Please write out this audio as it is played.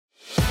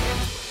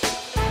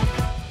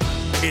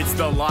It's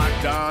the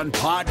Locked On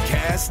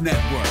Podcast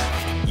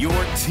Network, your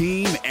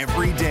team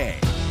every day.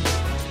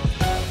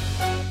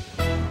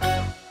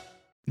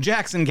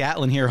 Jackson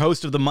Gatlin here,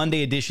 host of the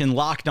Monday edition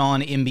Locked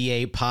On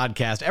NBA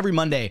podcast. Every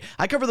Monday,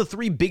 I cover the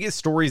three biggest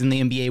stories in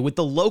the NBA with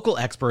the local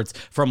experts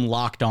from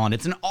Locked On.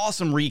 It's an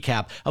awesome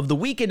recap of the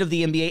weekend of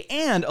the NBA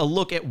and a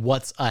look at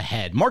what's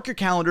ahead. Mark your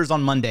calendars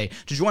on Monday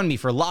to join me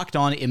for Locked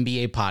On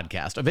NBA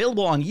podcast,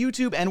 available on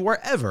YouTube and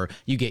wherever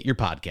you get your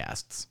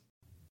podcasts.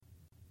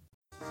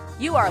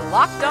 You are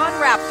Locked On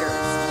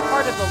Raptors,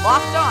 part of the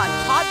Locked On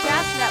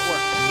Podcast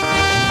Network.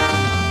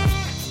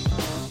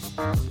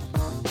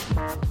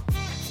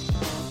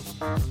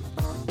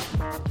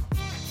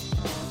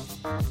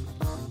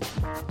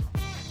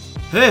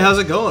 Hey, how's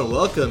it going?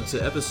 Welcome to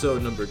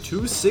episode number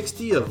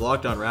 260 of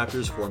Locked On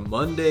Raptors for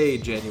Monday,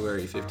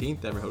 January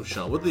 15th. I'm your host,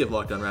 Sean Woodley of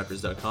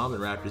LockedOnRaptors.com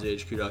and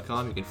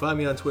RaptorsHQ.com. You can find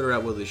me on Twitter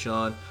at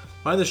WoodleySean.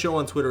 Find the show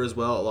on Twitter as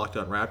well at Locked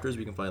On Raptors.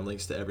 You can find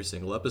links to every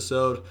single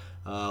episode.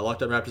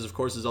 Locked On Raptors, of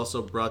course, is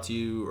also brought to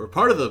you, or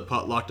part of the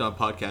Locked On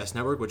Podcast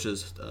Network, which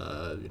is,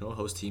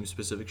 host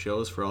team-specific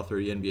shows for all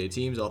 30 NBA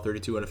teams, all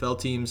 32 NFL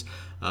teams.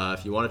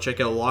 If you want to check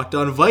out Locked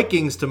On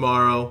Vikings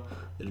tomorrow,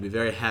 it'll be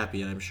very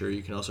happy, and I'm sure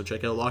you can also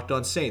check out Locked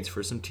On Saints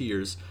for some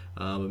tiers.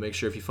 But make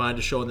sure if you find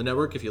a show on the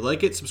network, if you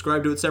like it,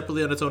 subscribe to it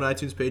separately on its own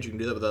iTunes page. You can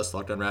do that with us.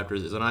 Locked On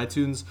Raptors is on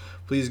iTunes.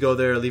 Please go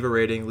there, leave a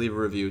rating, leave a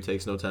review. It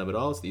takes no time at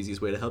all. It's the easiest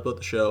way to help out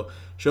the show.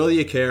 Show that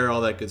you care,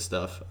 all that good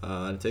stuff.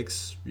 And it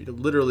takes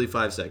literally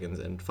 5 seconds.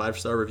 And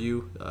 5-star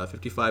review.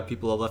 55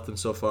 people have left them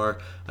so far.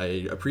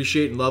 I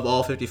appreciate and love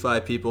all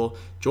 55 people.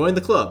 Join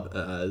the club.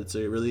 It's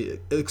a really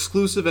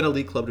exclusive and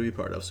elite club to be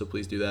part of. So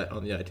please do that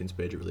on the iTunes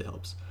page. It really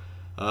helps.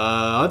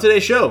 On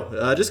today's show,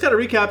 just kind of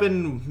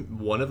recapping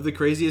one of the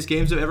craziest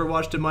games I've ever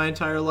watched in my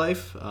entire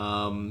life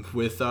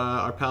with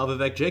our pal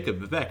Vivek Jacob.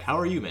 Vivek, how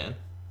are you, man?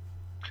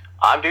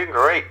 I'm doing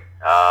great.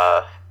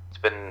 It's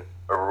been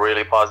a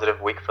really positive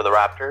week for the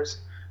Raptors.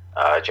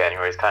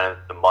 January is kind of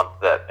the month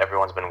that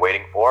everyone's been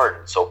waiting for,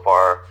 and so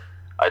far,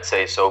 I'd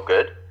say so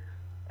good.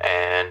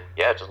 And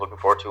yeah, just looking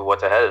forward to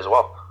what's ahead as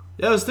well.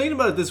 Yeah, I was thinking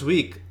about it this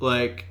week.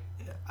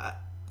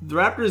 The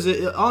Raptors,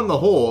 on the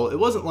whole, it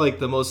wasn't like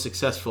the most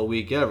successful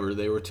week ever.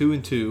 They were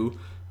 2-2.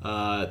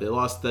 They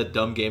lost that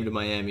dumb game to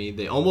Miami.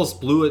 They almost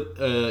blew it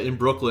in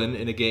Brooklyn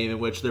in a game in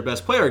which their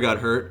best player got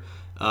hurt.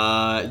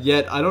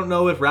 Yet I don't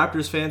know if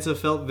Raptors fans have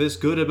felt this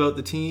good about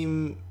the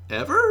team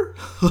ever.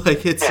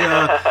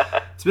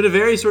 It's been a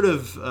very sort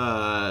of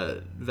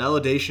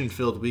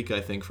validation-filled week,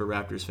 I think, for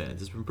Raptors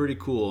fans. It's been pretty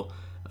cool.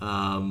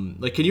 Can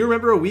you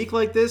remember a week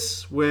like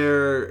this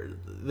where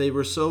they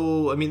were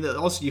so,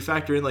 also you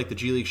factor in the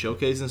G League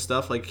showcase and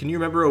stuff. Can you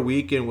remember a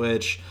week in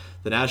which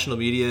the national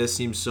media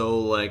seemed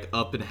so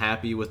up and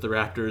happy with the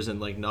Raptors and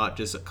not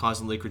just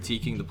constantly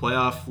critiquing the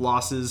playoff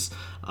losses,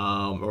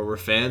 or where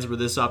fans were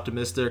this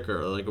optimistic,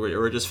 or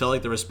it just felt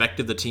like the respect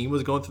of the team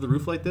was going through the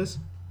roof like this?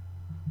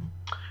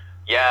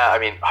 Yeah,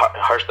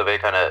 Harsh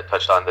Levay kind of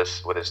touched on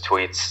this with his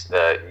tweets.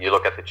 You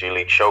look at the G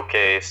League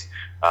showcase,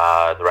 the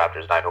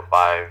Raptors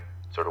 905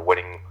 sort of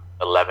winning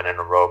 11 in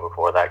a row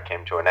before that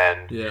came to an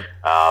end. Yeah.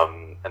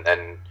 And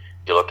then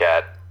you look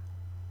at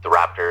the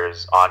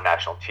Raptors on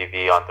national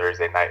TV on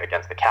Thursday night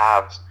against the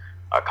Cavs,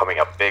 coming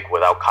up big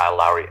without Kyle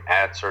Lowry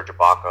and Serge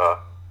Ibaka.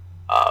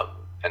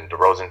 And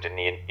DeRozan didn't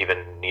even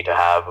need to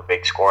have a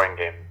big scoring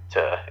game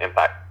to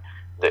impact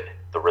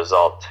the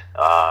result.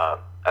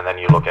 And then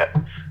you look at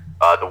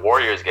the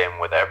Warriors game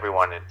with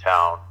everyone in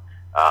town.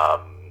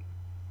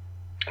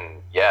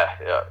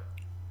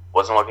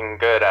 Wasn't looking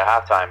good at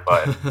halftime,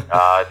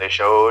 but they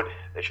showed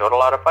a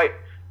lot of fight.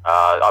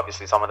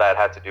 Obviously, some of that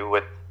had to do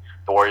with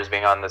the Warriors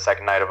being on the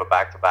second night of a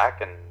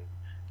back-to-back, and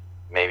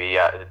maybe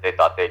they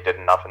thought they did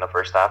enough in the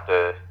first half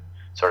to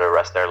sort of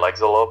rest their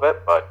legs a little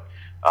bit. But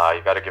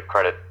you got to give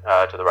credit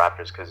to the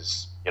Raptors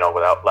because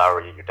without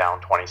Lowry, you're down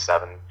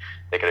 27.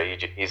 They could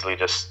have easily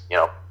just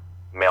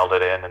mailed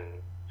it in and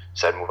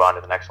said move on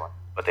to the next one,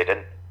 but they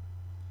didn't.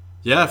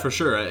 Yeah, for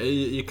sure.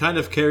 You kind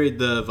of carried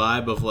the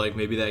vibe of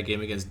maybe that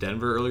game against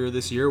Denver earlier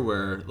this year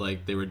where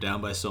they were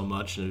down by so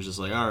much and it was just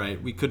all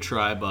right, we could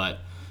try, but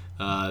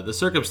the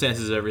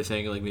circumstances of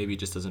everything, maybe it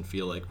just doesn't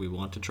feel like we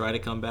want to try to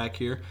come back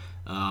here.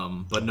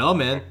 But no,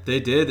 man, they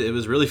did. It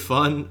was really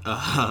fun.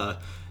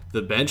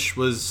 The bench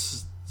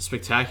was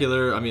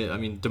spectacular.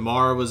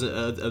 DeMar was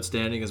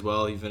outstanding as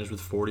well. He finished with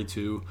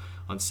 42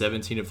 on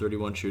 17 of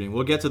 31 shooting.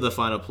 We'll get to the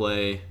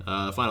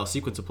final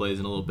sequence of plays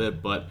in a little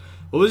bit, but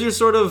what was your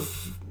sort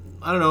of,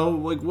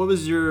 what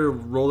was your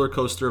roller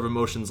coaster of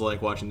emotions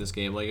like watching this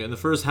game? In the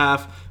first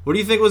half, what do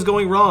you think was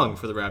going wrong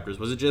for the Raptors?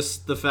 Was it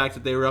just the fact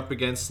that they were up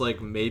against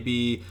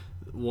maybe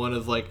one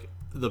of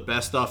the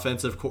best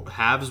offensive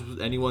halves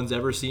anyone's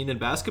ever seen in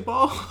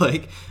basketball?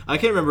 I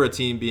can't remember a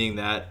team being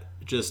that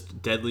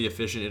just deadly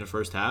efficient in a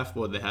first half.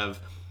 They have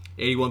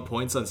 81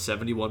 points on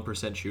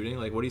 71% shooting.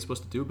 What are you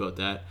supposed to do about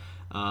that?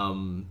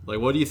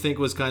 What do you think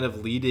was kind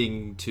of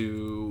leading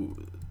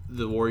to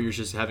the Warriors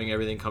just having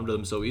everything come to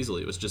them so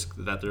easily? It was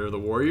just that they're the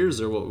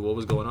Warriors, or what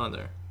was going on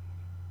there?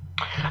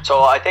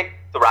 So I think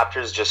the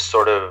Raptors just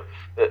sort of,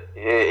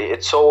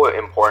 it's so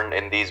important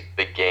in these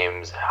big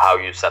games how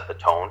you set the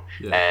tone.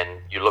 Yeah. And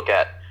you look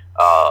at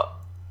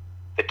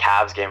the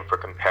Cavs game for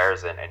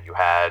comparison, and you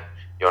had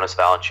Jonas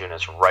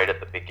Valanciunas right at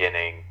the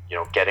beginning,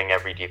 getting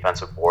every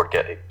defensive board,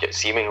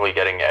 seemingly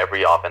getting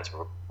every offensive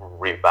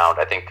rebound.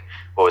 I think,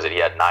 what was it? He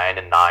had 9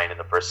 and 9 in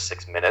the first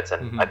 6 minutes,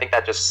 and I think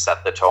that just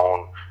set the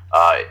tone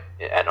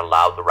and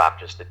allowed the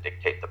Raptors to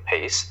dictate the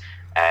pace.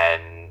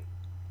 And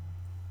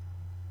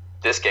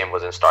this game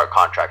was in stark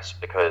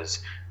contrast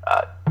because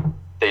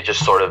they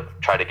just sort of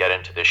tried to get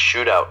into this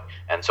shootout.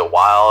 And so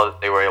while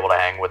they were able to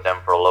hang with them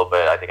for a little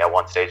bit, I think at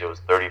one stage it was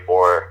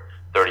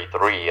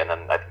 34-33, and then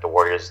I think the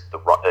Warriors,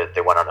 they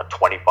went on a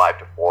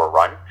 25-4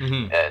 run.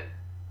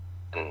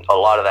 And a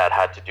lot of that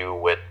had to do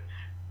with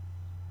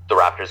the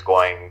Raptors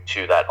going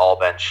to that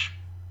all-bench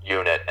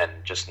unit and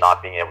just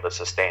not being able to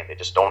sustain. They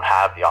just don't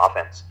have the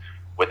offense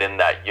within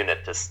that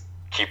unit to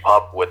keep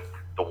up with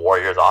the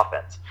Warriors'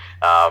 offense.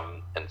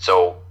 And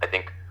so I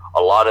think a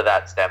lot of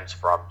that stems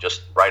from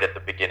just right at the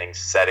beginning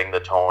setting the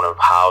tone of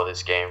how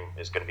this game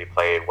is going to be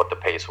played, what the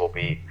pace will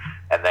be.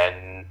 And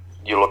then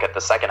you look at the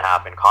second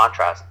half in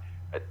contrast,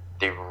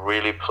 they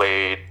really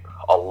played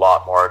a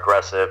lot more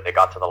aggressive. They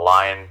got to the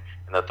line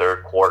in the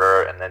third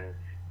quarter, and then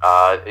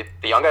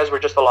the young guys were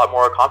just a lot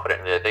more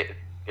confident.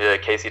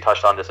 Casey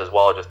touched on this as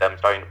well, just them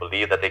starting to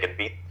believe that they can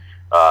beat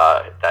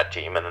that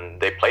team, and then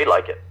they played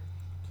like it.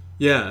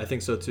 Yeah, I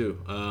think so too.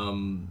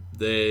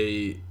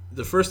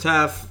 The first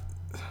half,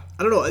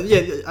 I don't know.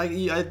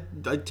 Yeah,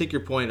 I take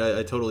your point.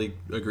 I totally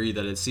agree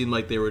that it seemed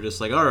like they were just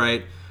like, all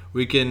right,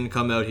 we can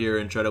come out here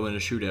and try to win a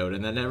shootout,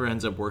 and that never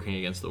ends up working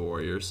against the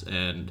Warriors.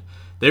 And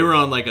they were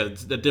on like a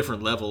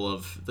different level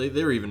of they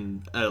were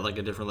even at like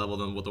a different level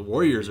than what the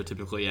Warriors are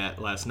typically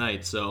at last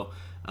night. So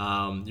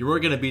you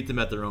weren't going to beat them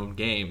at their own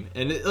game,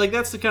 and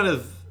that's the kind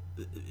of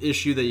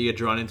issue that you get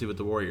drawn into with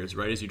the Warriors,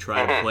 right? Is you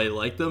try to play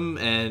like them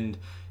and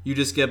you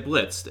just get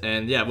blitzed.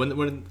 And yeah,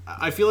 when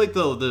I feel like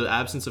the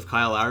absence of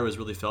Kyle Lowry was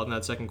really felt in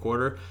that second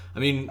quarter. I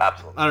mean,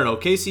 absolutely. I don't know.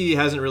 Casey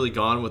hasn't really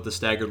gone with the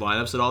staggered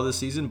lineups at all this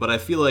season, but I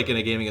feel like in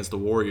a game against the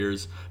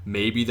Warriors,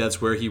 maybe that's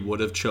where he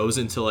would have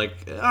chosen to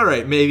like, all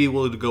right, maybe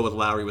we'll go with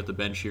Lowry with the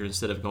bench here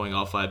instead of going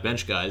all 5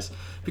 bench guys.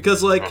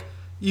 Because like,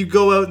 you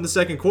go out in the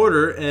second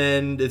quarter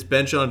and it's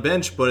bench on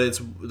bench, but it's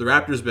the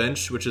Raptors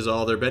bench, which is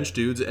all their bench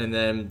dudes, and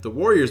then the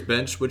Warriors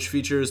bench, which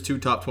features 2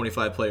 top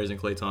 25 players in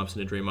Klay Thompson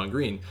and Draymond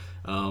Green,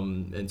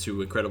 and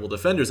 2 incredible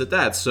defenders at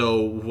that.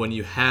 So when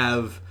you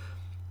have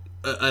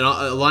a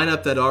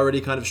lineup that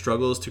already kind of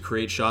struggles to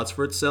create shots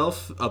for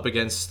itself up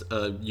against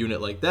a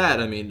unit like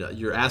that, I mean,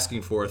 you're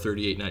asking for a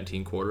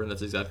 38-19 quarter, and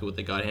that's exactly what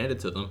they got handed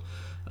to them.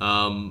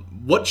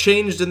 What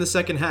changed in the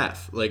second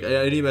half? Like I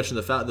know you mentioned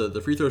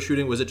the free throw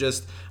shooting. Was it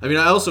just? I mean,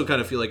 I also kind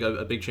of feel like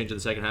a big change in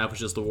the second half was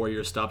just the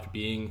Warriors stopped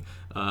being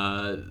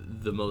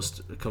the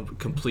most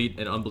complete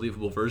and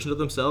unbelievable version of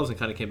themselves and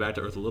kind of came back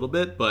to earth a little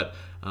bit. But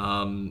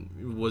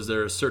was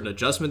there a certain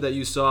adjustment that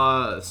you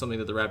saw? Something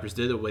that the Raptors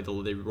did, the way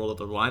they rolled out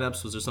their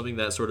lineups? Was there something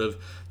that sort of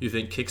you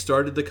think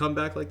kickstarted the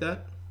comeback like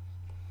that?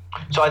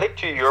 So I think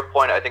to your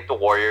point, I think the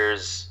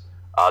Warriors,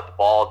 the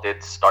ball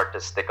did start to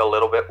stick a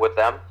little bit with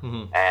them,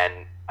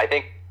 and I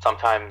think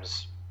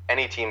sometimes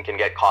any team can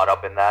get caught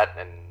up in that,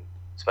 and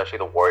especially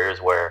the Warriors,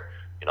 where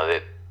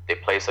they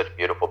play such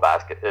beautiful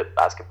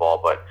basketball,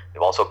 but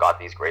they've also got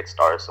these great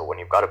stars. So when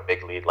you've got a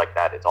big lead like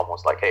that, it's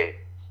almost like, hey,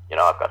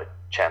 I've got a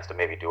chance to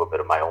maybe do a bit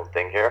of my own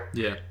thing here.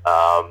 Yeah.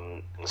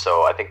 And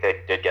so I think they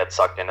did get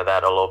sucked into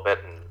that a little bit,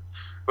 and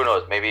who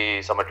knows,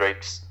 maybe some of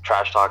Drake's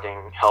trash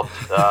talking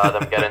helped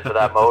them get into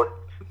that mode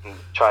and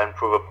try and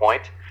prove a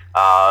point.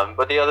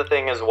 But the other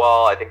thing as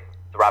well, I think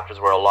the Raptors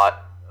were a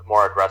lot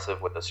more aggressive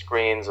with the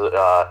screens,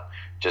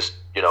 just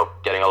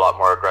getting a lot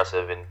more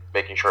aggressive and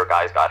making sure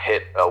guys got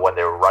hit when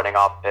they were running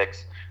off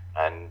picks.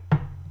 And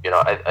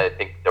I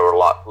think there were a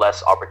lot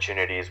less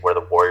opportunities where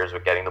the Warriors were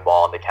getting the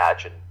ball in the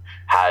catch and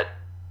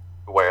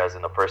whereas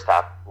in the first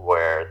half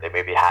where they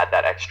maybe had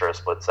that extra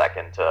split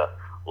second to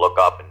look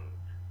up and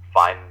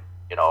find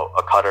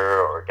a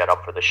cutter or get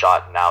up for the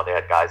shot. Now they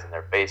had guys in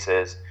their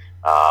faces,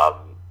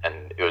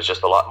 and it was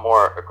just a lot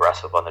more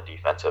aggressive on the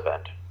defensive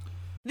end.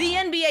 The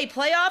NBA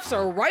playoffs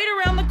are right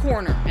around the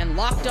corner, and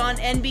Locked On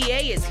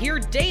NBA is here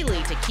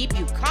daily to keep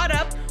you caught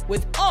up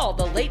with all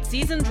the late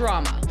season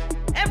drama.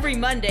 Every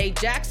Monday,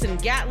 Jackson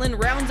Gatlin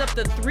rounds up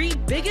the 3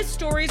 biggest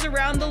stories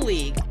around the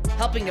league,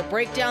 helping to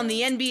break down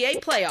the NBA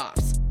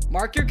playoffs.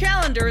 Mark your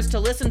calendars to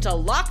listen to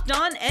Locked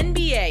On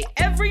NBA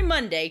every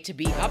Monday to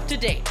be up to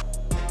date.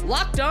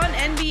 Locked On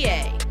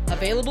NBA,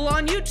 available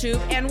on YouTube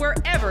and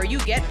wherever you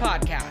get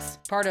podcasts.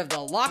 Part of the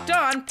Locked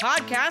On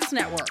Podcast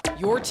Network,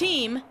 your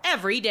team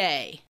every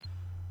day.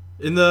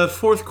 In the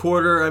fourth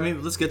quarter, I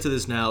mean, let's get to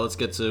this now. Let's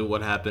get to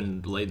what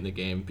happened late in the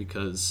game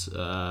because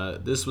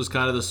this was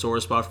kind of the sore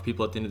spot for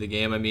people at the end of the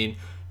game. I mean,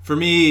 For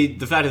me,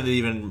 the fact that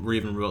they were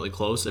even remotely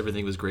close,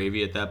 everything was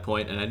gravy at that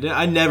point, and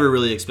I never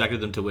really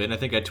expected them to win. I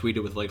think I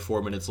tweeted with like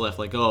 4 minutes left,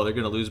 like, oh, they're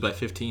going to lose by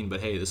 15,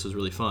 but hey, this was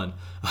really fun.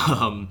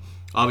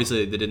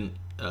 Obviously, they didn't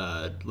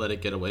let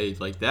it get away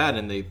like that,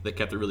 and they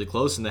kept it really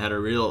close, and they had a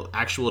real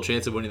actual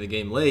chance of winning the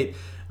game late.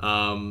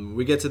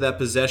 We get to that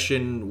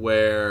possession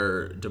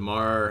where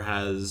DeMar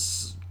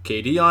has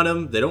KD on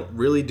him. They don't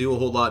really do a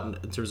whole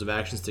lot in terms of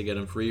actions to get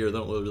him free, or they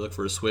don't really look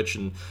for a switch.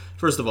 And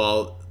first of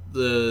all,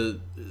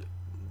 the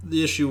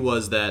issue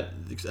was that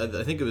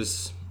I think it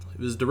was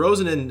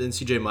DeRozan and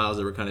CJ Miles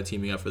that were kind of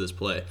teaming up for this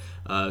play.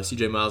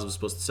 CJ Miles was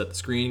supposed to set the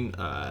screen.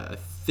 I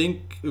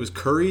think it was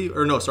Curry,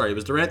 or no, sorry, it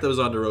was Durant that was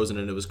on DeRozan,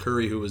 and it was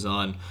Curry who was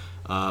on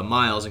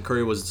Miles, and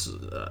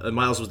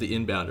Miles was the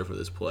inbounder for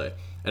this play.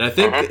 And I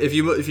think if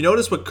you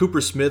notice what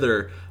Cooper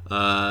Smither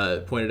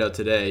pointed out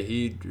today,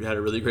 he had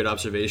a really great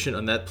observation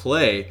on that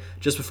play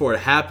just before it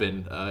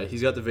happened.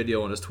 He's got the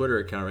video on his Twitter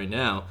account right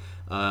now.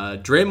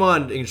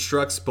 Draymond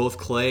instructs both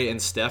Clay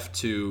and Steph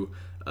to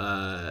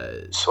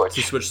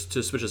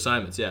switch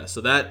assignments. Yeah,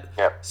 so that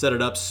set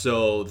it up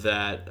so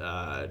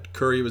that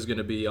Curry was going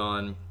to be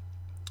on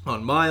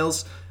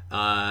Miles,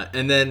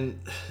 and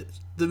then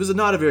there was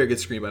not a very good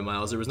screen by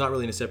Miles. There was not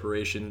really any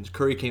separation.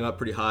 Curry came up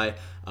pretty high.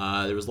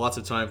 There was lots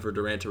of time for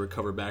Durant to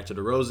recover back to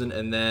DeRozan,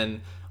 and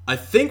then I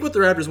think what the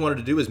Raptors wanted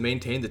to do is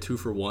maintain the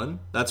 2-for-1.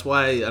 That's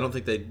why I don't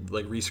think they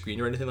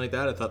rescreen or anything like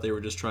that. I thought they were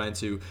just trying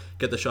to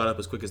get the shot up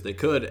as quick as they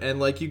could. And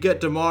you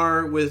get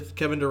DeMar with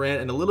Kevin Durant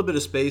and a little bit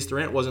of space.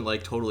 Durant wasn't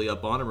totally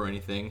up on him or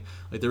anything.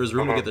 There was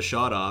room to get the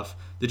shot off.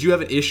 Did you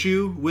have an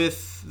issue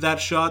with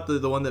that shot,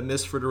 the one that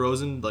missed for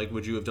DeRozan?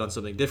 Would you have done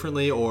something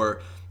differently,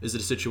 or is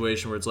it a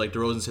situation where it's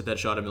DeRozan's hit that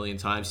shot a million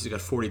times, he's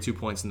got 42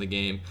 points in the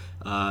game,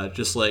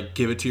 just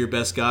give it to your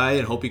best guy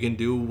and hope he can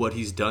do what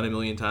he's done a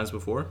million times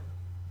before?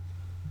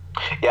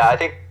 Yeah, I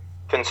think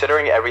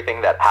considering everything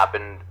that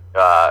happened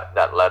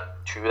that led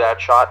to that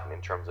shot,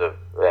 in terms of,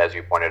 as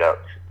you pointed out,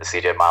 the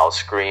CJ Miles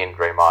screen,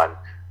 Draymond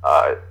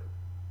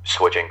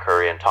switching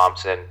Curry and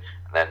Thompson,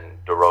 and then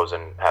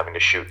DeRozan having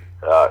to shoot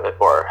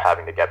or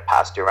having to get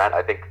past Durant,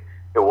 I think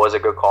it was a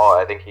good call.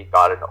 I think he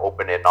got an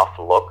open enough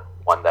look,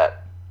 one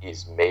that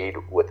he's made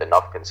with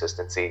enough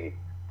consistency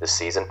this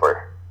season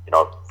for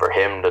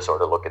him to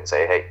sort of look and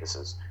say, hey, this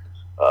is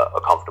a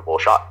comfortable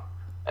shot.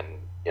 And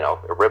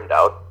it rimmed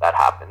out. That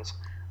happens.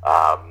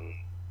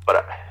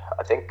 But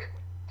I think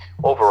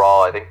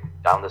overall,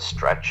 down the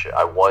stretch,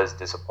 I was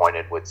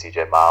disappointed with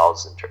CJ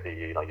Miles.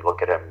 You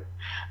look at him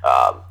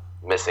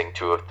missing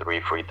 2 of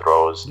 3 free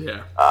throws.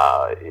 Yeah.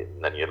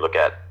 And then you look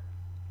at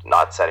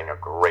not setting a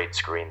great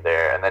screen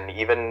there, and then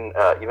even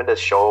to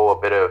show a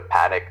bit of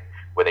panic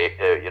with it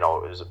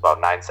was about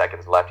 9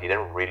 seconds left. He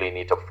didn't really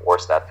need to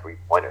force that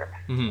 3-pointer.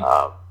 Mm-hmm.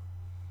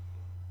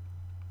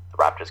 The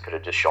Raptors could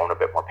have just shown a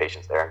bit more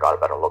patience there and got a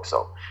better look.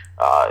 So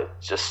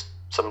just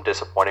some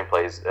disappointing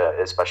plays,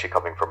 especially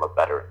coming from a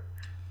veteran,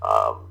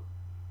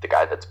 the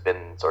guy that's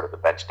been sort of the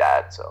bench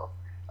dad. So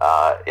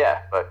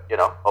but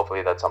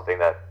hopefully that's something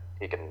that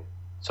he can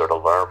sort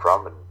of learn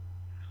from and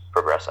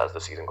progress as the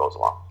season goes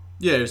along.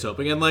 Yeah, here's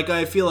hoping. And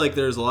I feel like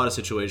there's a lot of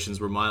situations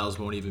where Miles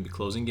won't even be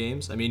closing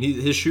games. I mean,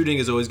 his shooting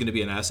is always going to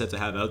be an asset to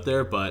have out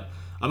there, but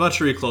I'm not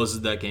sure he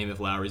closes that game if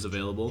Lowry's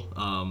available.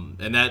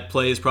 And that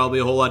play is probably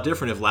a whole lot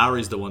different if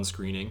Lowry's the one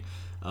screening.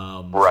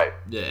 Right.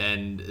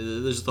 And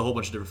there's just a whole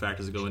bunch of different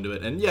factors that go into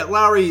it. And yeah,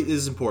 Lowry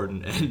is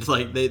important. And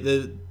they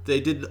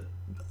did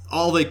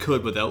all they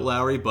could without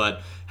Lowry,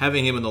 but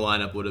having him in the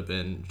lineup would have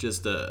been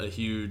just a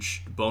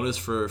huge bonus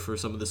for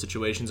some of the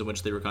situations in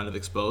which they were kind of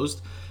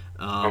exposed.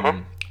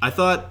 I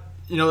thought,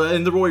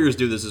 and the Warriors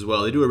do this as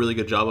well. They do a really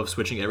good job of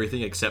switching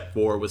everything except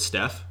for with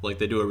Steph.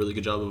 They do a really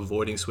good job of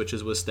avoiding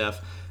switches with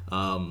Steph.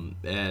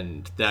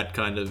 And that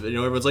kind of,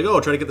 everyone's like, oh,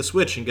 try to get the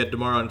switch and get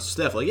DeMar on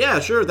Steph. Yeah,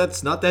 sure,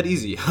 that's not that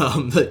easy.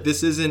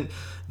 This isn't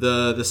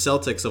the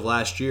Celtics of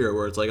last year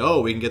where it's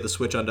oh, we can get the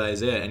switch onto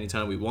Isaiah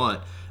anytime we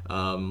want.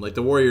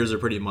 The Warriors are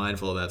pretty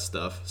mindful of that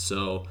stuff.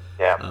 So,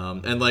 yeah.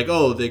 And they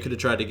could have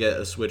tried to get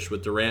a switch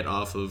with Durant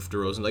off of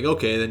DeRozan.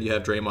 Okay, then you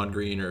have Draymond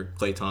Green or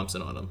Klay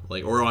Thompson on him,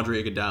 or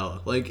Andre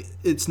Iguodala.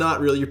 It's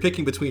not really, you're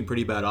picking between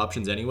pretty bad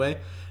options anyway.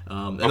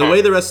 And the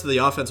way the rest of the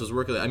offense was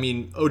working,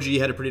 OG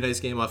had a pretty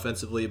nice game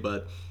offensively,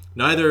 but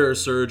neither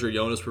Serge or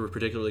Jonas were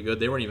particularly good.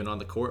 They weren't even on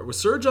the court. Was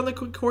Serge on the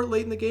court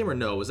late in the game, or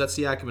no? Was that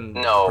Siakam and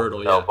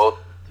Pirtle? No,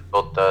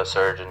 both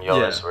Serge and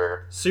Jonas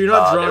were. So you're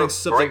not drawing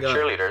something great up.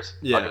 Cheerleaders.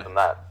 Yeah. Other than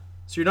that.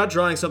 So you're not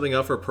drawing something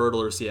up for Pirtle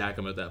or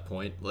Siakam at that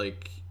point.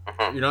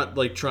 You're not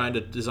trying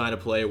to design a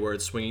play where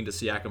it's swinging to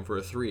Siakam for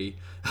a 3,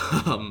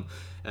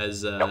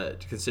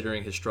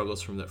 considering his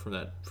struggles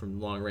from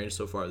long range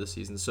so far this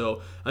season.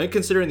 So I think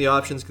considering the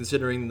options,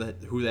 considering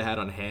who they had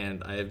on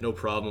hand, I have no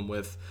problem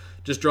with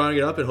just drawing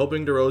it up and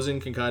hoping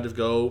DeRozan can kind of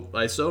go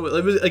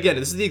ISO. Again,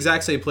 this is the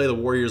exact same play the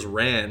Warriors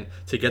ran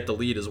to get the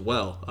lead as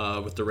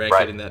well, with Durant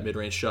getting that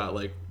mid-range shot.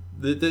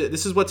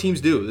 This is what teams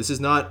do. This is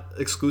not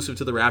exclusive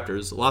to the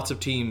Raptors. Lots of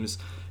teams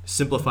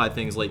simplify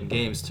things late in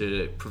games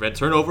to prevent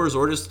turnovers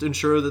or just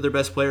ensure that their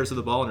best players have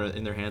the ball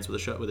in their hands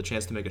with a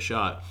chance to make a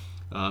shot.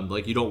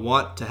 You don't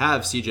want to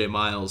have CJ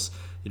Miles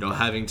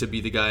having to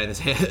be the guy in his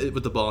hand,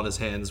 with the ball in his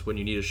hands when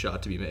you need a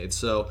shot to be made.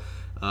 So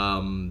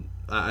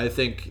I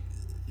think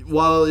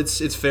while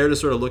it's fair to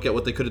sort of look at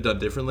what they could have done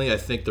differently, I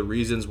think the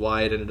reasons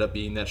why it ended up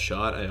being that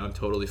shot, I'm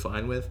totally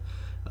fine with.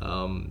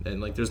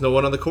 And like, there's no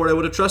one on the court I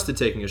would have trusted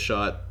taking a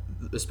shot,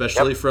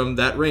 especially from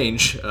that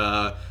range,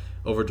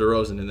 over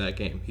DeRozan in that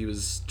game. He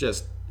was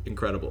just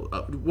incredible.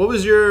 What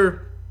was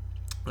your?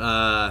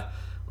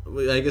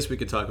 I guess we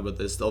could talk about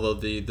this. Although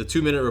the last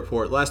 2 minute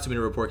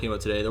report came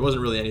out today, there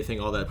wasn't really anything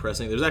all that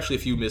pressing. There's actually a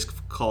few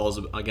missed calls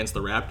against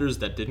the Raptors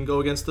that didn't go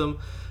against them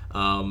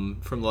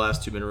from the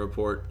last 2 minute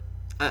report.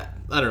 I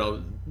don't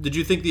know. Did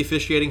you think the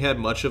officiating had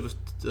much of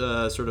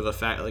sort of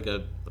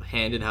a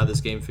hand in how this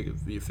game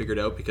figured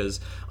out? Because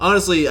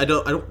honestly, I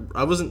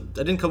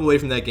didn't come away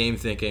from that game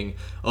thinking,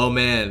 oh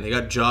man, they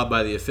got jobbed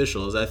by the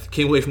officials. I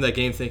came away from that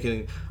game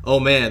thinking,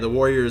 oh man, the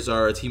Warriors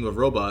are a team of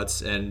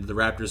robots, and the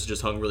Raptors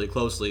just hung really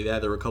closely. Yeah,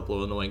 there were a couple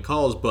of annoying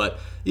calls, but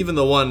even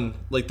the one,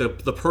 like the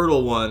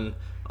Pirtle one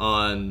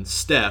on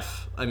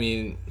Steph, I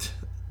mean,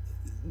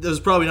 that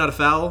was probably not a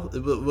foul.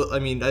 I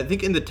mean, I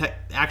think in the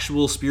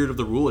actual spirit of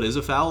the rule, it is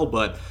a foul,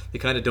 but they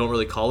kind of don't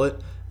really call it.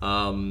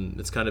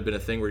 It's kind of been a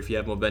thing where if you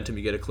have momentum,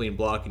 you get a clean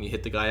block and you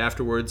hit the guy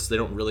afterwards. They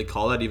don't really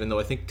call that, even though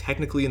I think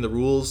technically in the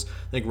rules,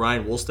 I think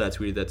Ryan Wolstad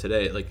tweeted that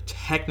today, like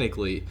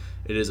technically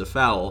it is a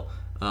foul.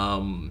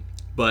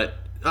 But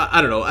I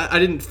don't know. I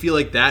didn't feel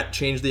like that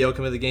changed the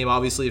outcome of the game.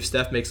 Obviously, if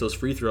Steph makes those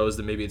free throws,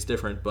 then maybe it's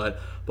different,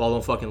 but ball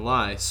don't fucking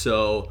lie.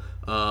 So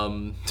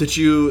did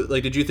you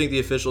think the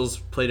officials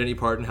played any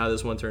part in how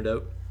this one turned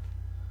out?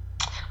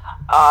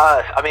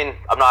 I mean,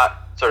 I'm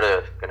not sort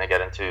of going to get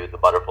into the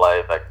butterfly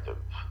effect of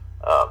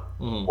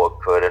what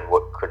could and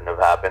what couldn't have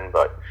happened,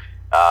 but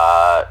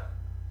I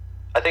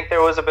think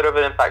there was a bit of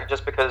an impact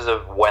just because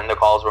of when the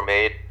calls were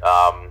made.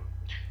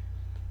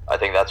 I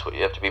think that's what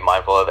you have to be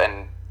mindful of,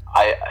 and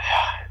I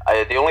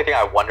the only thing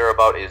I wonder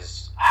about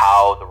is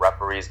how the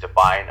referees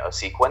define a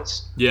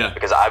sequence. Yeah.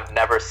 Because I've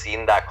never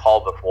seen that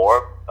call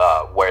before,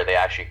 where they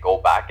actually go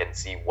back and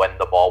see when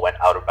the ball went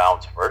out of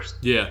bounds first.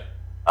 Yeah.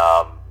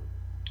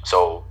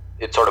 So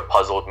it sort of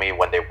puzzled me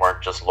when they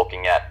weren't just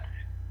looking at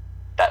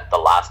the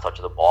last touch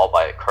of the ball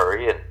by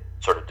Curry and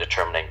sort of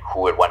determining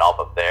who it went off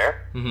of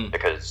there. Mm-hmm.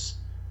 Because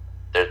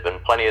there's been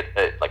plenty of,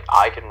 like,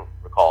 I can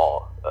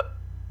recall a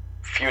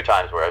few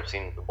times where I've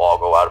seen the ball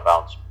go out of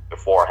bounds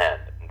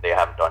beforehand and they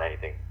haven't done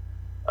anything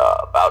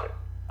about it.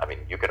 I mean,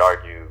 you could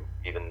argue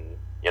even,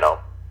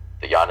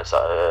 the Giannis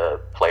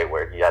play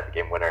where he had the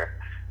game winner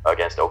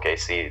against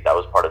OKC, that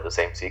was part of the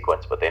same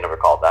sequence, but they never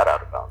called that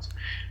out of bounds.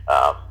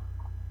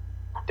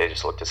 They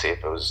just looked to see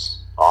if it was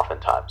off in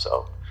time,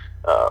 so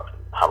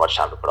how much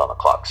time to put on the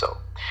clock. So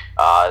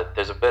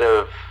there's a bit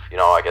of,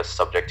 I guess,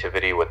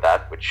 subjectivity with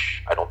that,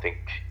 which I don't think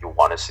you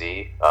want to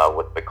see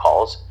with big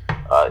calls.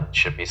 It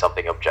should be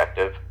something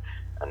objective,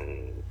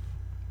 and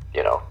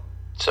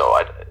so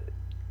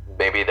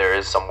maybe there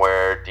is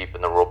somewhere deep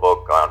in the rule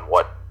book on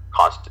what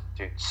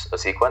constitutes a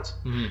sequence.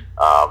 Mm-hmm.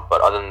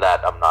 But other than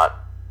that, I'm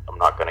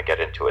not going to get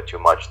into it too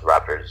much. The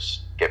Raptors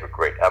gave a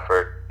great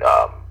effort.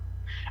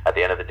 At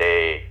the end of the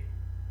day,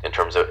 in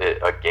terms of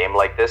a game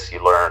like this,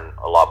 you learn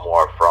a lot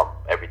more from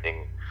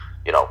everything,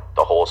 the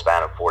whole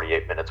span of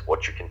 48 minutes,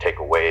 what you can take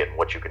away and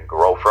what you can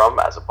grow from,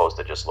 as opposed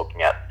to just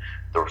looking at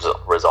the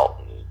result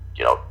and,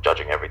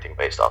 judging everything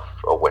based off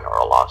a win or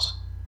a loss.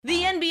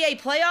 The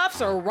NBA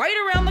playoffs are right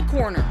around the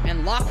corner,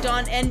 and Locked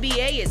On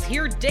NBA is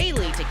here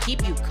daily to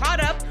keep you caught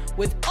up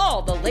with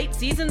all the late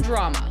season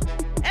drama.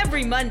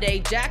 Every Monday,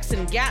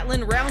 Jackson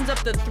Gatlin rounds up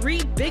the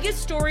 3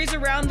 biggest stories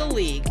around the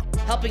league,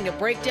 helping to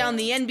break down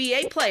the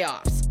NBA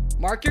playoffs.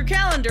 Mark your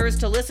calendars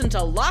to listen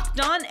to Locked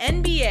On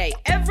NBA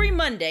every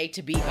Monday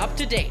to be up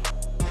to date.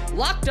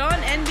 Locked On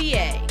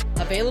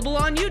NBA, available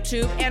on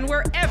YouTube and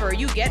wherever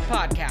you get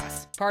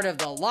podcasts. Part of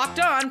the Locked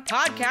On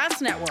Podcast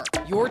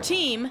Network, your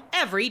team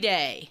every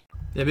day.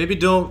 Yeah, maybe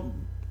don't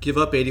give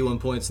up 81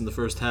 points in the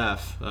first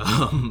half,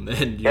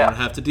 and you don't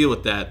have to deal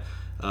with that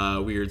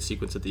weird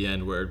sequence at the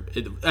end where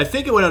I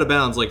think it went out of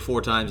bounds like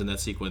 4 times in that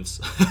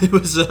sequence. It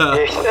was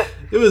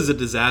a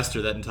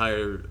disaster, that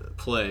entire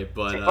play.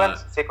 But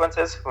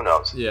sequences, who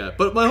knows? Yeah,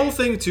 but my whole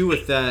thing too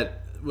with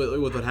that,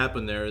 with what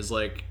happened there, is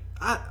like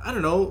I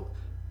don't know.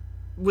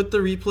 With the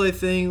replay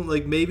thing,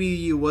 like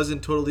maybe it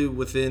wasn't totally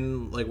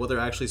within like what they're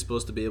actually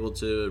supposed to be able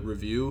to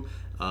review,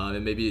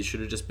 and maybe it should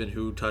have just been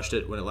who touched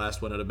it when it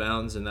last went out of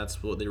bounds, and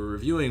that's what they were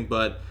reviewing.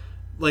 But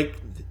like,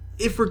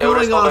 if we're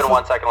going off, been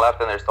 1 second left,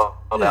 and they're still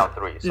down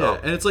 3. So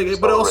and it's like,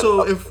 but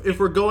also if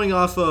we're going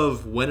off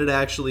of when it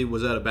actually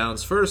was out of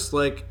bounds first,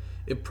 like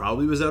it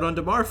probably was out on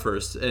DeMar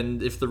first,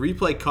 and if the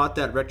replay caught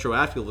that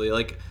retroactively,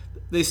 like.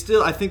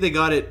 I think they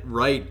got it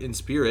right in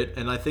spirit,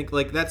 and I think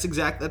like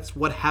that's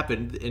what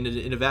happened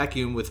in a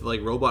vacuum with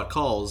like robot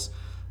calls,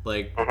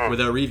 like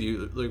without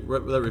review,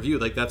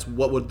 like that's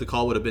what the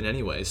call would have been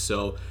anyway.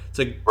 So it's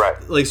like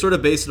like sort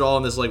of based it all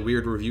on this like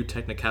weird review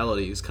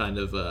technicalities, kind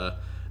of a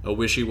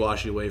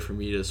wishy-washy way for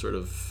me to sort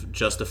of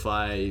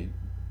justify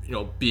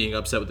being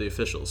upset with the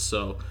officials.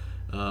 So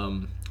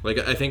Like,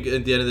 I think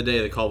at the end of the day,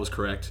 the call was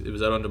correct. It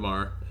was out on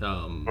DeMar.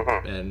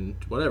 And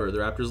whatever. The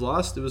Raptors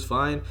lost. It was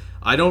fine.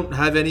 I don't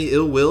have any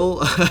ill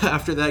will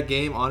after that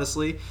game,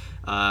 honestly.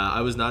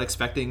 I was not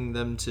expecting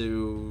them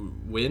to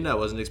win. I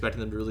wasn't expecting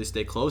them to really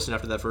stay close. And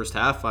after that first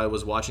half, I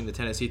was watching the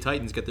Tennessee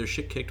Titans get their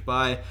shit kicked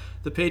by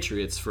the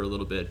Patriots for a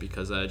little bit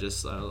because I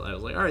was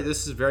like, all right,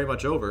 this is very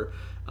much over.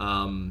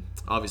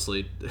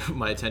 Obviously,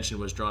 my attention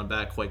was drawn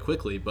back quite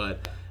quickly.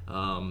 But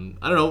I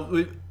don't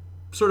know.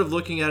 Sort of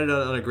looking at it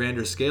on a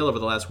grander scale over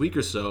the last week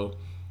or so,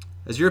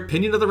 has your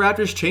opinion of the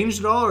Raptors changed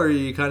at all, or are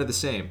you kind of the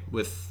same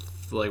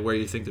with like where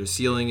you think their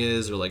ceiling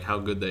is or like how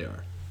good they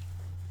are?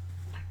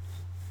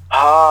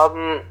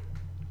 I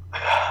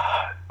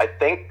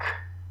think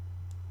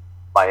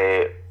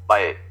my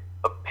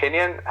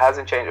opinion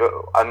hasn't changed.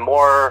 I'm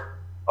more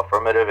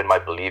affirmative in my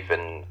belief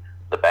in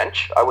the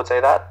bench. I would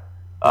say that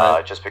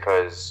Right. just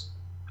because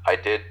I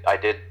did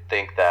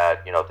think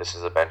that this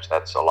is a bench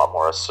that's a lot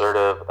more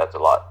assertive, that's a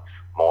lot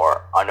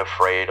more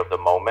unafraid of the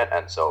moment,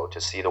 and so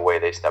to see the way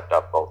they stepped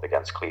up both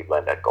against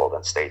Cleveland and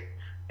Golden State,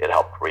 it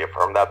helped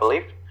reaffirm that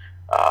belief.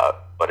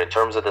 But in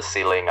terms of the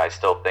ceiling, I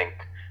still think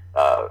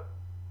the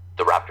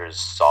Raptors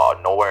saw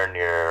nowhere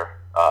near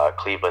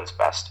Cleveland's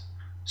best.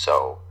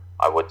 So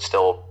I would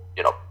still,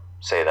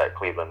 say that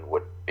Cleveland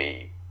would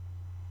be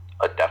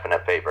a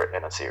definite favorite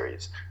in a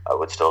series. I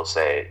would still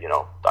say,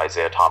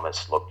 Isaiah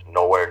Thomas looked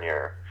nowhere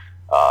near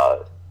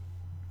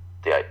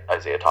the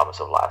Isaiah Thomas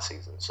of last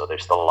season. So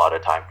there's still a lot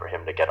of time for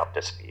him to get up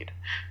to speed.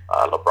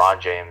 LeBron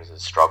James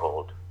has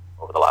struggled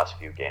over the last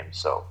few games,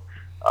 so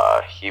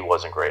he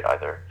wasn't great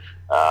either.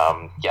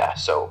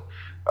 So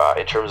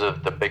in terms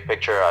of the big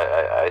picture,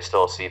 I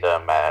still see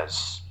them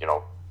as,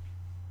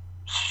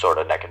 sort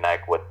of neck and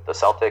neck with the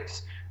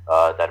Celtics.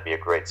 That'd be a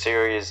great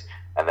series,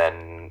 and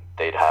then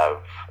they'd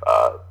have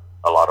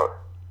a lot of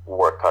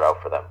work cut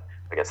out for them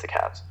against the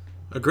Cavs.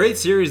 A great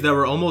series that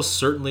we're almost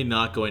certainly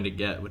not going to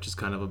get, which is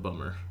kind of a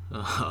bummer.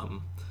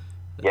 I'm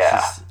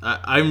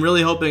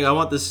really hoping. I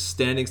want the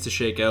standings to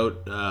shake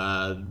out.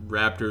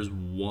 Raptors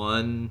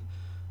won.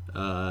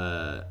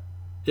 Probably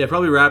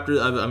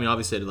Raptors. I mean,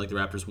 obviously, I'd like the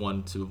Raptors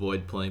won to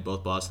avoid playing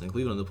both Boston and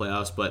Cleveland in the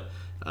playoffs. But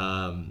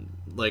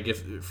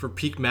if for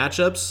peak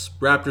matchups,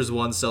 Raptors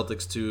 1,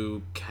 Celtics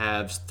 2,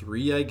 Cavs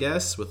 3, I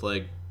guess, with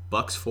like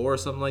Bucks 4 or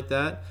something like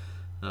that.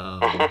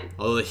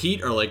 Although the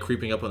Heat are like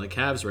creeping up on the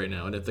Cavs right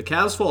now, and if the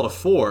Cavs fall to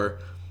 4,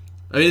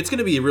 I mean, it's going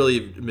to be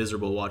really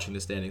miserable watching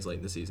the standings late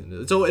in the season.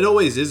 It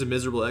always is a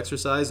miserable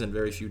exercise and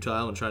very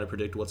futile in trying to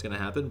predict what's going to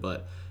happen.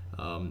 But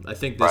I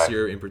think this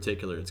year in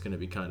particular, it's going to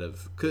be kind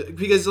of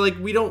because like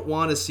we don't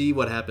want to see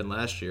what happened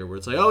last year, where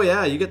it's like, oh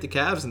yeah, you get the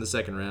Cavs in the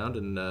second round,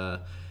 and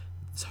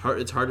it's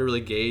hard to really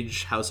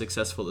gauge how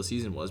successful the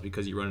season was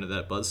because you run into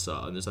that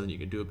buzzsaw and there's nothing you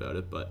can do about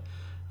it. But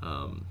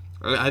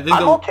I think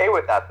I'm okay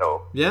with that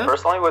though. Yeah.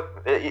 Personally,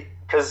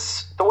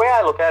 because the way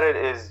I look at it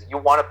is, you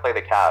want to play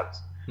the Cavs.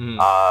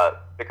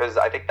 Because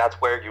I think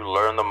that's where you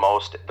learn the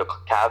most. The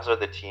Cavs are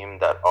the team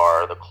that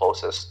are the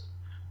closest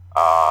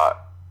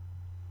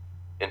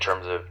in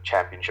terms of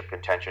championship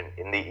contention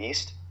in the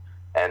East.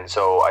 And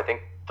so I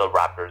think the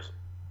Raptors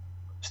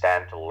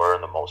stand to learn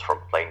the most from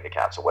playing the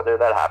Cavs. So whether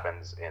that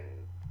happens in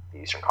the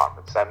Eastern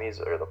Conference semis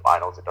or the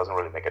finals, it doesn't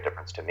really make a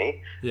difference to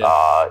me. Yeah.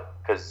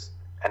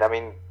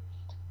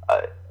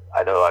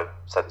 I know I've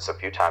said this a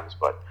few times,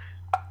 but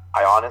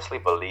I honestly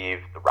believe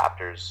the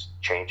Raptors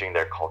changing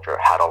their culture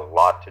had a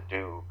lot to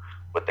do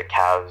with the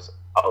Cavs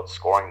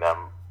outscoring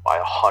them by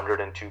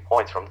 102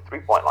 points from the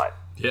three-point line.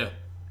 Yeah.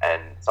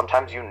 And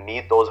sometimes you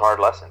need those hard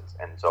lessons.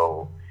 And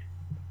so,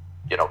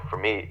 for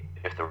me,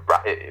 if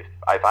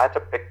I had to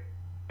pick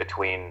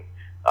between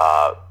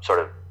sort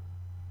of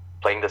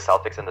playing the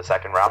Celtics in the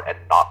second round and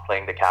not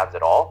playing the Cavs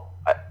at all,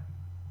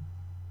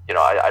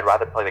 I'd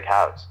rather play the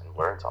Cavs and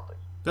learn something.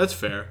 That's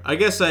fair. I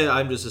guess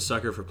I'm just a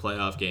sucker for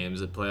playoff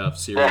games and playoff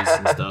series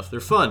and stuff.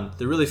 They're fun.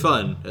 They're really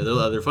fun.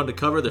 They're fun to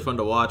cover. They're fun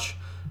to watch.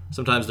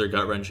 Sometimes they're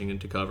gut-wrenching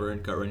to cover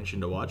and gut-wrenching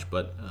to watch,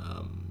 but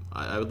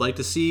I would like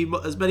to see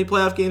as many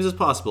playoff games as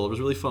possible. It was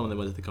really fun when they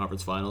went to the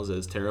conference finals,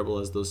 as terrible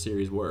as those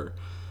series were.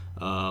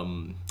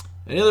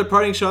 Any other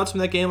parting shots from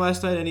that game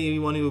last night?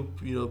 Anyone who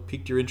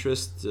piqued your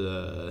interest?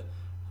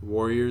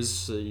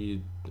 Warriors?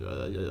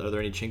 Are there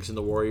any chinks in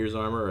the Warriors'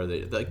 armor? Or are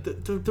they like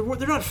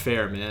they're not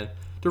fair, man?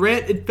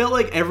 Durant, it felt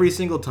like every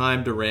single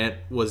time Durant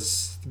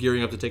was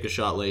gearing up to take a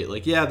shot late,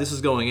 like, yeah, this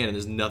is going in, and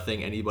there's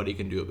nothing anybody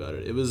can do about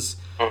it. It was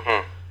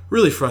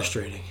really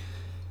frustrating.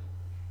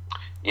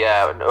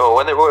 Yeah, no,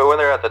 when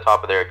they're at the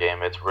top of their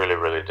game, it's really,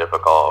 really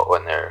difficult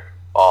when they're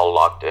all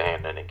locked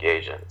in and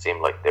engaged, and it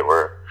seemed like they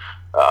were,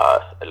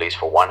 at least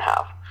for one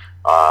half.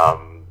 I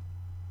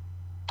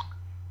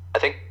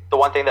think the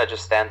one thing that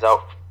just stands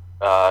out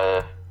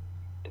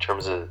in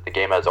terms of the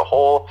game as a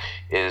whole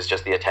is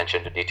just the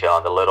attention to detail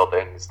and the little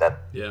things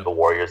that the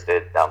Warriors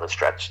did down the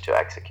stretch to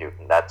execute,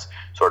 and that's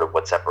sort of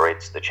what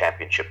separates the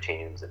championship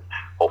teams, and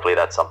hopefully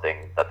that's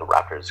something that the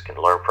Raptors can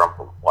learn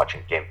from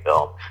watching game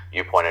film.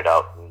 You pointed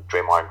out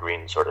Draymond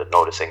Green sort of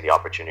noticing the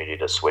opportunity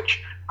to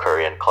switch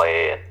Curry and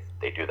Clay, and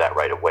they do that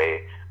right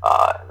away,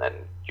 and then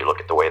you look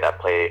at the way that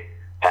play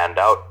panned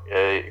out,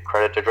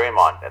 credit to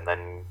Draymond. And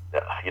then,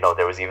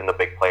 there was even the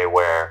big play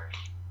where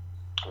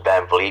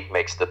Van Vliet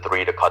makes the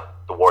three to cut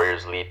the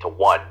Warriors' lead to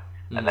 1.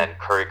 And then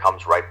Curry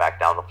comes right back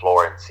down the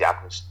floor, and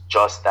Siakam's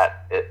just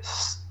that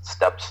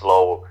step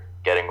slow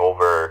getting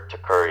over to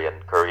Curry,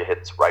 and Curry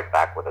hits right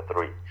back with a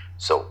 3.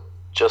 So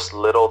just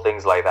little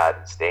things like that,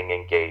 and staying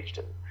engaged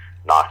and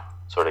not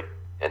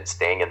and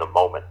staying in the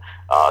moment.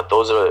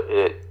 Those are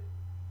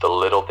the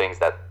little things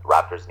that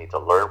Raptors need to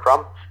learn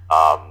from.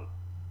 On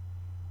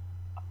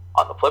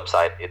the flip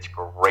side, it's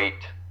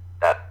great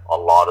that a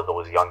lot of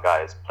those young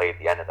guys played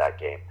the end of that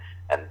game,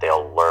 and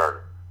they'll learn.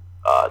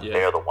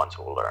 They're the ones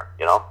who will learn,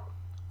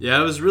 Yeah,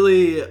 it was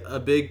really a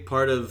big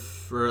part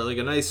or like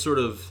a nice sort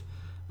of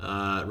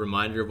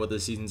reminder of what the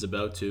season's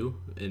about too,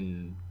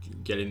 in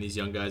getting these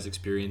young guys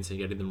experience and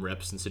getting them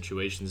reps in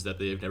situations that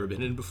they've never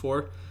been in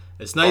before.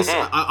 It's nice.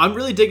 I'm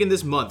really digging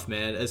this month,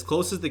 man. As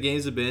close as the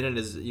games have been, and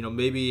as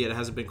maybe it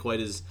hasn't been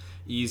quite as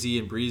easy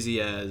and breezy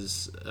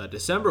as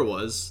December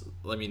was.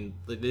 I mean,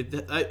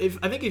 I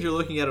think if you're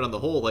looking at it on the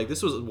whole, like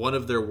this was one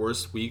of their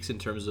worst weeks in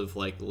terms of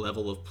like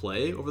level of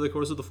play over the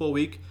course of the full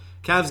week.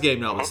 Cavs game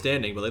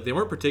notwithstanding, but like they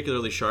weren't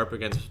particularly sharp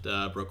against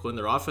Brooklyn.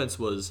 Their offense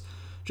was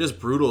just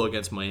brutal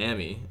against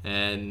Miami,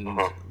 and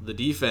the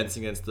defense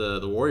against the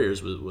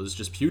Warriors was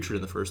just putrid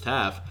in the first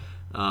half.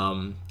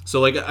 So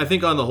like I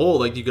think on the whole,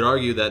 like you could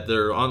argue that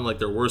they're on like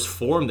their worst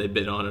form they've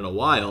been on in a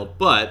while,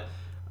 but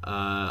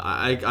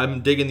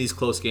I'm digging these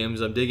close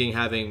games. I'm digging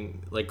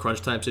having like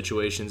crunch time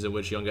situations in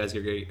which young guys are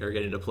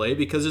getting to play,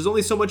 because there's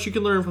only so much you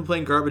can learn from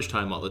playing garbage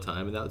time all the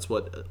time, and that's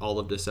what all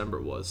of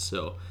December was.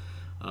 So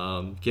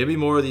give me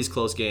more of these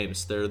close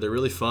games. They're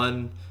really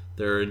fun.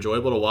 They're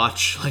enjoyable to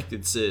watch. Like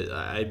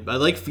I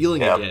like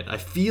feeling again. I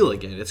feel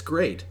again. It's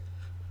great.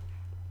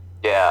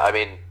 Yeah, I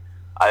mean,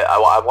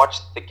 I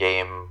watched the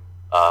game,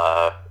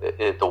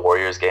 the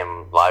Warriors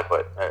game live,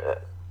 but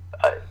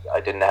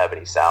I didn't have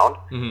any sound.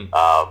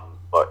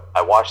 But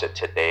I watched it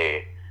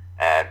today,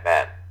 and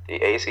man, the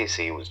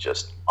ACC was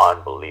just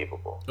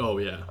unbelievable. Oh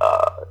yeah.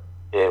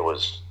 It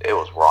was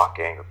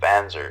rocking. The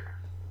fans are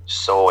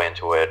so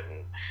into it,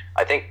 and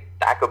I think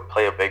that could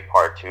play a big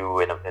part too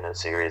in a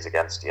series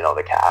against the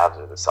Cavs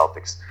or the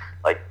Celtics.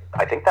 Like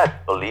I think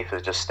that belief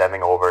is just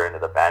stemming over into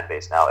the fan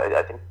base now.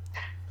 I think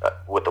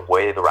with the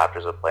way the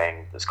Raptors are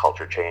playing, this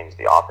culture change,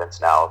 the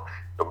offense now,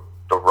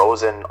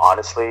 DeRozan,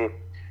 honestly,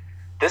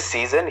 this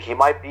season he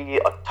might be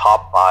a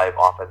top 5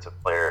 offensive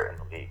player in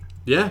the league.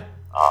 Yeah.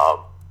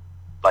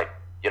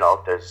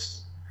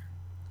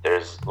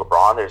 There's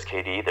LeBron, there's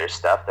KD, there's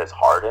Steph, there's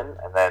Harden,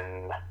 and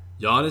then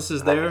Giannis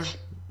is there,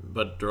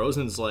 but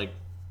DeRozan's like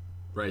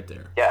right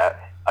there. Yeah,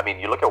 I mean,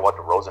 you look at what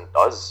DeRozan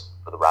does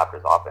for the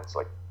Raptors offense.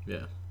 Like,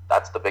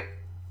 that's the big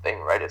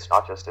thing, right? It's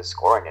not just his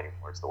scoring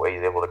anymore; it's the way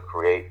he's able to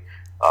create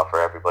for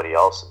everybody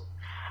else.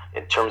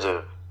 And in terms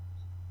of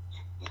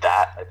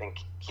that, I think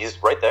he's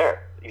right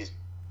there. He's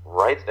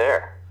right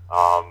there.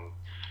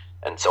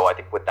 And so I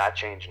think with that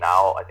change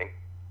now, I think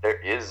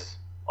there is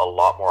a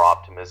lot more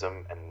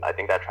optimism, and I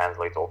think that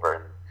translates over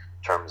in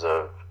terms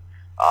of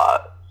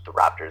the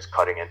Raptors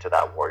cutting into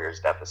that Warriors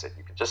deficit.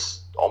 You could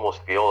just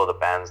almost feel the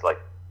fans like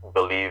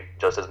believe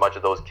just as much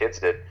as those kids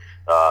did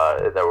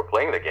that were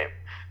playing the game.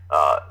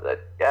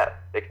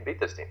 That they can beat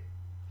this team.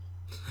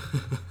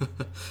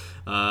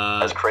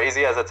 As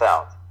crazy as it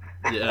sounds.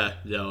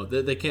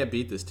 They can't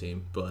beat this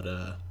team, but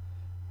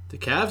the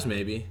Cavs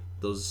maybe,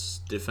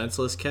 those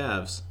defenseless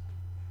Cavs,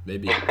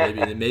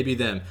 maybe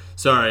them.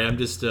 Sorry, I'm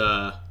just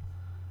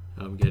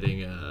I'm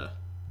getting.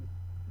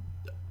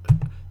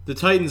 The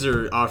Titans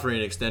are offering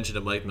an extension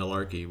to Mike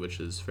Mularkey,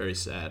 which is very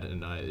sad,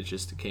 and it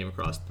just came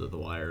across the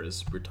wire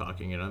as we're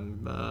talking, and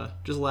I'm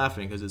just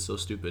laughing because it's so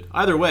stupid.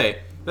 Either way,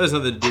 that has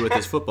nothing to do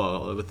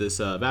with this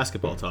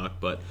basketball talk,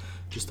 but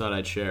just thought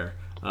I'd share.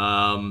 You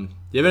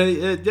have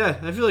any?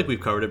 I feel like we've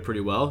covered it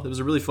pretty well. It was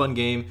a really fun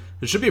game.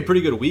 It should be a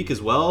pretty good week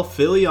as well.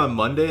 Philly on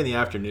Monday in the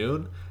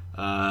afternoon.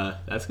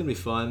 That's gonna be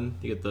fun.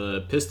 You get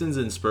the Pistons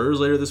and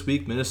Spurs later this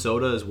week.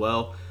 Minnesota as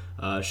well.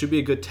 Should be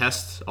a good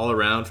test all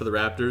around for the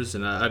Raptors,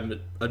 and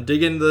I'm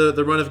digging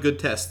the run of good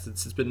tests.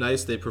 It's been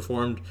nice. They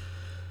performed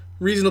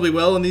reasonably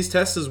well in these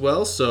tests as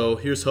well. So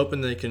here's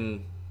hoping they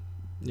can,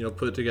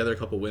 put together a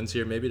couple wins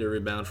here, maybe to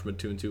rebound from a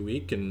 2-2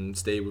 week and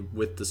stay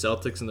with the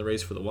Celtics in the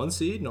race for the 1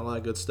 seed and all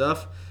that good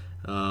stuff.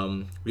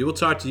 We will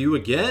talk to you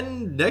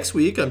again next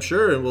week, I'm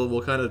sure, and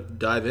we'll kind of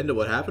dive into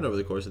what happened over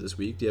the course of this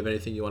week. Do you have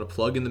anything you want to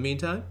plug in the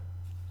meantime?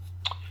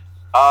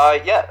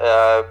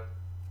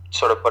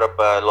 Sort of put up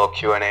a little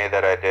Q&A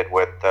that I did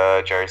with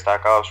Jerry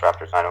Stackhouse,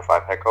 Raptors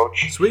 905 head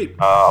coach. Sweet.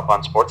 Up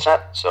on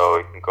Sportsnet, so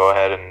you can go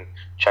ahead and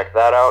check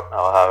that out.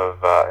 I'll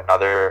have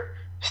another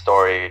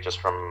story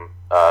just from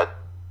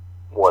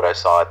what I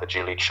saw at the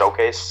G League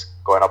Showcase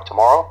going up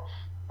tomorrow,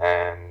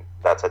 and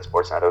that's at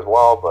Sportsnet as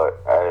well.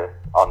 But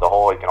on the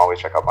whole, you can always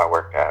check out my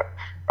work at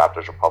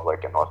Raptors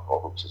Republic and North Pole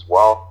Hoops as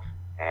well,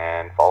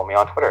 and follow me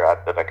on Twitter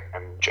at Vivek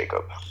M.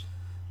 Jacob.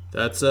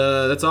 That's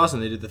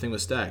awesome. They did the thing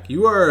with Stack.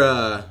 You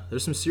are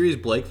there's some serious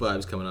Blake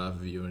vibes coming off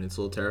of you, and it's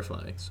a little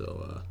terrifying.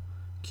 So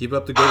Keep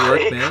up the good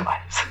work, man.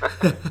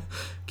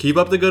 Keep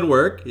up the good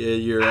work.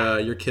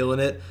 You're killing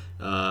it.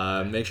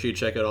 Make sure you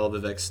check out all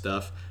Vivek's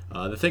stuff.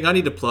 The thing I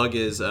need to plug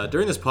is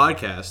during this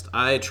podcast,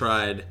 I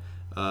tried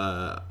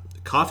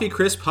Coffee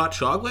Crisp hot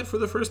chocolate for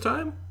the first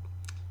time.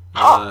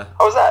 How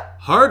was that?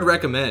 Hard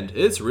recommend.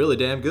 It's really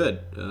damn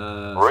good.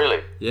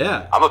 Really?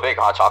 Yeah. I'm a big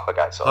hot chocolate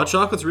guy. So hot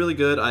chocolate's really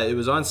good. It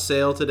was on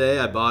sale today.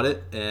 I bought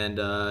it, and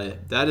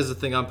that is the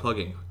thing I'm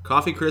plugging.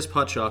 Coffee Crisp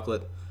hot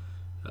chocolate.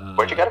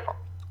 Where'd you get it from?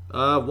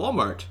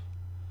 Walmart.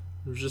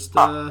 It was just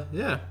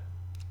yeah.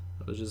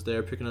 I was just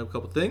there picking up a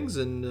couple things,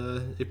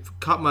 and it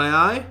caught my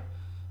eye,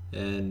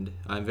 and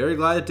I'm very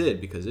glad it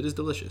did because it is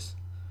delicious.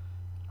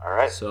 All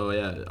right. So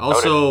yeah.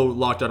 Also,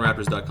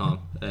 LockedOnRaptors.com,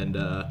 and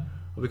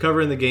I'll be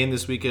covering the game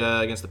this week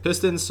against the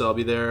Pistons, so I'll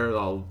be there.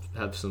 I'll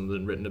have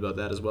something written about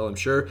that as well, I'm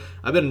sure.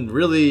 I've been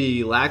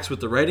really lax with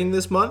the writing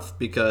this month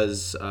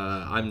because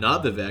I'm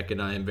not Vivek and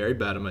I am very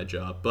bad at my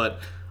job. But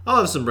I'll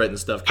have some written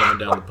stuff coming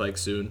down the pike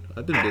soon.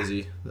 I've been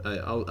busy.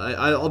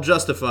 I'll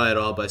justify it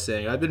all by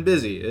saying I've been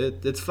busy.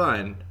 It's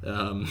fine.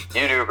 You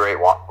do great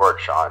work,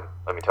 Sean.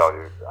 Let me tell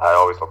you. I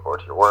always look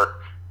forward to your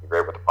work. You're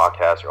great with the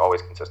podcast. You're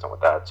always consistent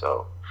with that.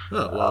 So.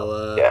 Oh,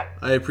 well, yeah.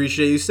 I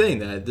appreciate you saying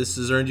that. This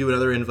has earned you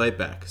another invite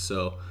back.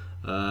 So,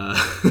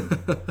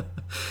 Vivek,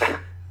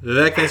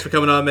 thanks for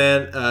coming on,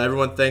 man.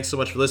 Everyone, thanks so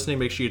much for listening.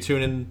 Make sure you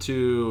tune in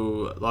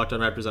to Locked On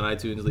Raptors on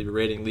iTunes. Leave a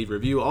rating, leave a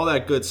review, all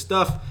that good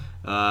stuff.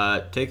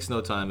 Takes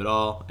no time at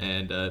all,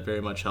 and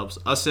very much helps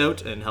us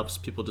out and helps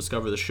people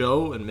discover the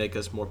show and make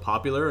us more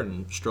popular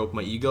and stroke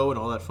my ego and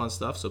all that fun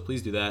stuff. So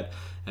please do that.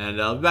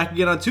 And I'll be back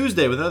again on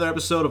Tuesday with another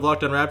episode of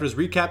Locked On Raptors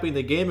recapping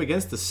the game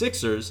against the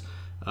Sixers.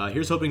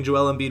 Here's hoping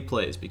Joel Embiid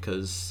plays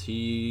because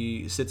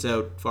he sits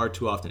out far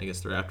too often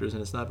against the Raptors,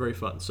 and it's not very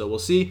fun. So we'll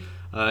see.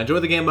 Enjoy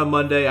the game on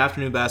Monday,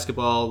 afternoon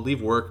basketball,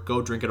 leave work,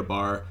 go drink at a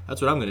bar.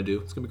 That's what I'm going to do.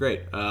 It's going to be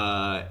great.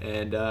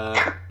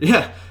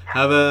 Yeah,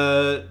 have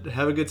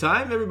a good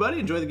time, everybody.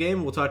 Enjoy the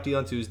game. We'll talk to you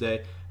on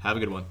Tuesday. Have a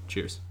good one.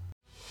 Cheers.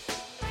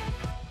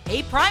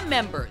 Hey, Prime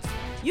members,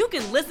 you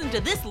can listen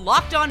to this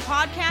Locked On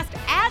podcast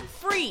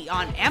ad-free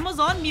on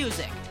Amazon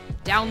Music.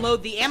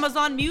 Download the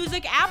Amazon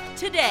Music app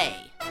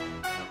today.